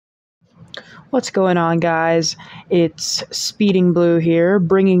What's going on, guys? It's Speeding Blue here,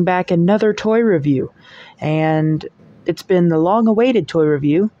 bringing back another toy review. And it's been the long-awaited toy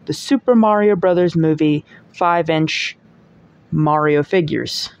review, the Super Mario Bros. Movie 5-inch Mario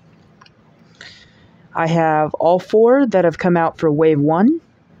figures. I have all four that have come out for Wave 1.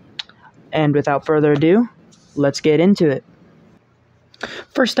 And without further ado, let's get into it.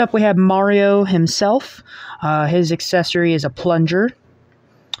 First up, we have Mario himself. His accessory is a plunger.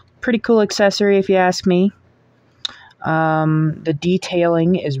 Pretty cool accessory if you ask me. The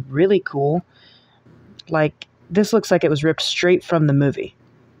detailing is really cool. Like, this looks like it was ripped straight from the movie.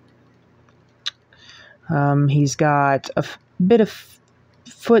 He's got a bit of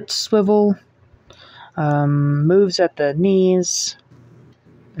foot swivel, moves at the knees,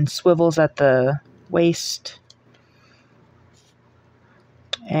 and swivels at the waist,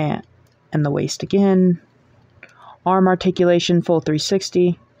 and the waist again. Arm articulation, full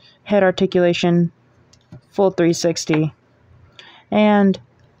 360. Head articulation, full 360. And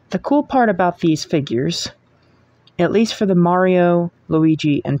the cool part about these figures, at least for the Mario,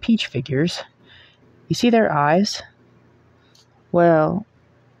 Luigi, and Peach figures, you see their eyes? Well,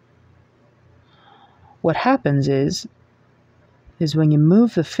 what happens is when you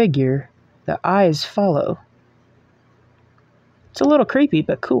move the figure, the eyes follow. It's a little creepy,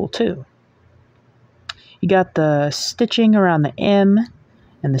 but cool too. You got the stitching around the M,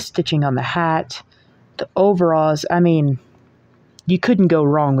 and the stitching on the hat. The overalls, I mean, you couldn't go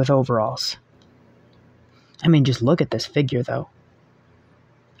wrong with overalls. I mean, just look at this figure, though.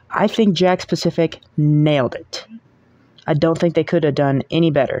 I think Jakks Pacific nailed it. I don't think they could have done any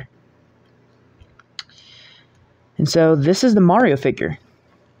better. And so, this is the Mario figure.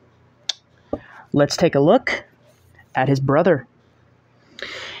 Let's take a look at his brother.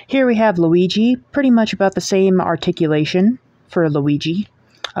 Here we have Luigi, pretty much about the same articulation for Luigi.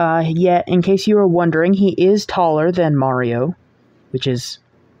 Yet, in case you were wondering, he is taller than Mario, which is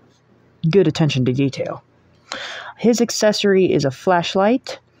good attention to detail. His accessory is a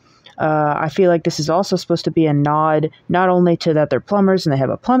flashlight. I feel like this is also supposed to be a nod, not only to that they're plumbers and they have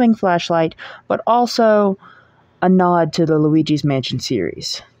a plumbing flashlight, but also a nod to the Luigi's Mansion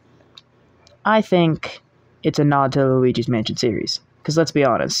series. I think it's a nod to the Luigi's Mansion series, because let's be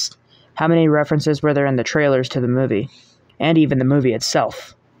honest, how many references were there in the trailers to the movie, and even the movie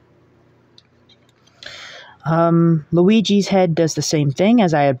itself? Luigi's head does the same thing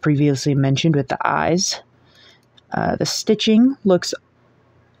as I had previously mentioned with the eyes. The stitching looks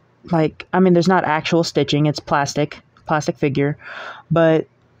like, I mean, there's not actual stitching, it's plastic figure, but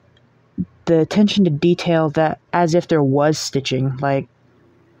the attention to detail, that as if there was stitching, like,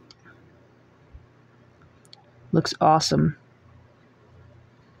 looks awesome.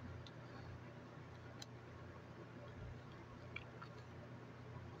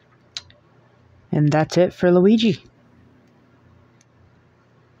 And that's it for Luigi.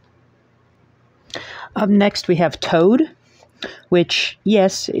 Up next we have Toad, which,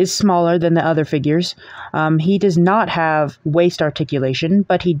 yes, is smaller than the other figures. He does not have waist articulation,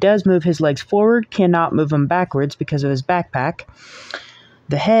 but he does move his legs forward, cannot move them backwards because of his backpack.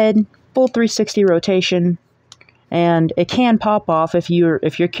 The head, full 360 rotation, and it can pop off if you're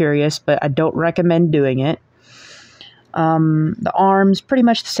curious, but I don't recommend doing it. The arms, pretty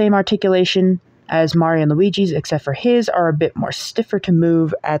much the same articulation as Mario and Luigi's, except for his are a bit more stiffer to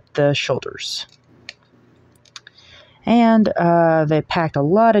move at the shoulders. And they packed a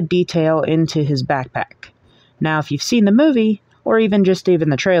lot of detail into his backpack. Now, if you've seen the movie, or even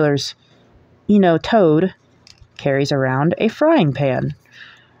the trailers, you know Toad carries around a frying pan.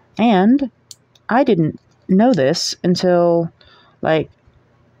 And I didn't know this until, like,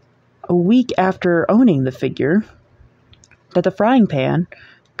 a week after owning the figure, that the frying pan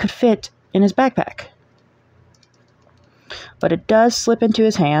could fit in his backpack. But it does slip into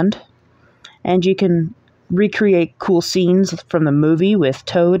his hand, and you can recreate cool scenes from the movie with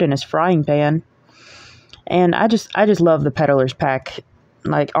Toad and his frying pan. And I just love the peddler's pack.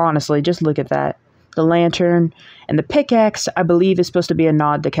 Like, honestly, just look at that. The lantern and the pickaxe, I believe, is supposed to be a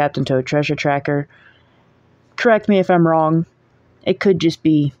nod to Captain Toad Treasure Tracker. Correct me if I'm wrong. It could just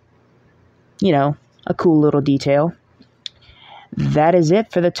be, you know, a cool little detail. That is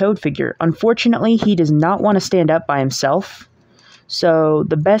it for the Toad figure. Unfortunately, he does not want to stand up by himself. So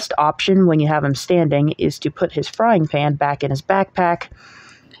the best option when you have him standing is to put his frying pan back in his backpack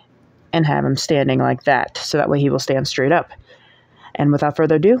and have him standing like that. So that way he will stand straight up. And without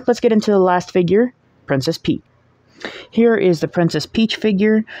further ado, let's get into the last figure, Princess Peach. Here is the Princess Peach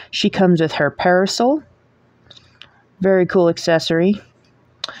figure. She comes with her parasol. Very cool accessory.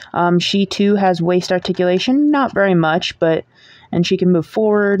 She too has waist articulation, not very much, and she can move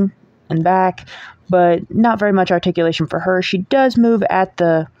forward and back, but not very much articulation for her. She does move at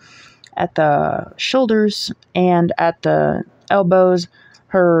the shoulders and at the elbows.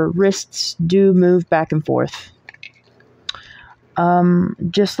 Her wrists do move back and forth.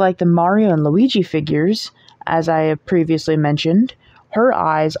 Just like the Mario and Luigi figures, as I have previously mentioned, her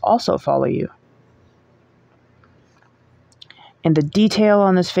eyes also follow you. And the detail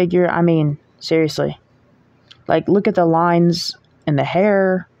on this figure, I mean, seriously. Like, look at the lines in the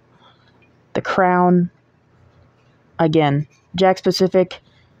hair, the crown. Again, Jakks Pacific,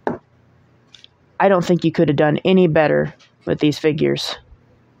 I don't think you could have done any better with these figures.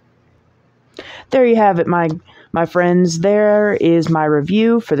 There you have it, my friends. There is my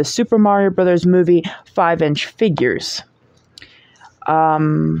review for the Super Mario Bros. Movie 5-inch figures.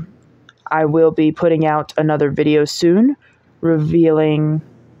 I will be putting out another video soon, revealing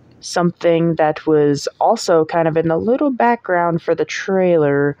something that was also kind of in the little background for the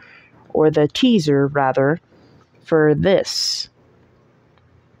trailer, or the teaser, rather, for this.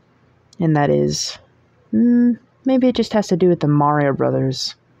 And that is, maybe it just has to do with the Mario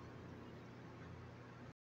Brothers.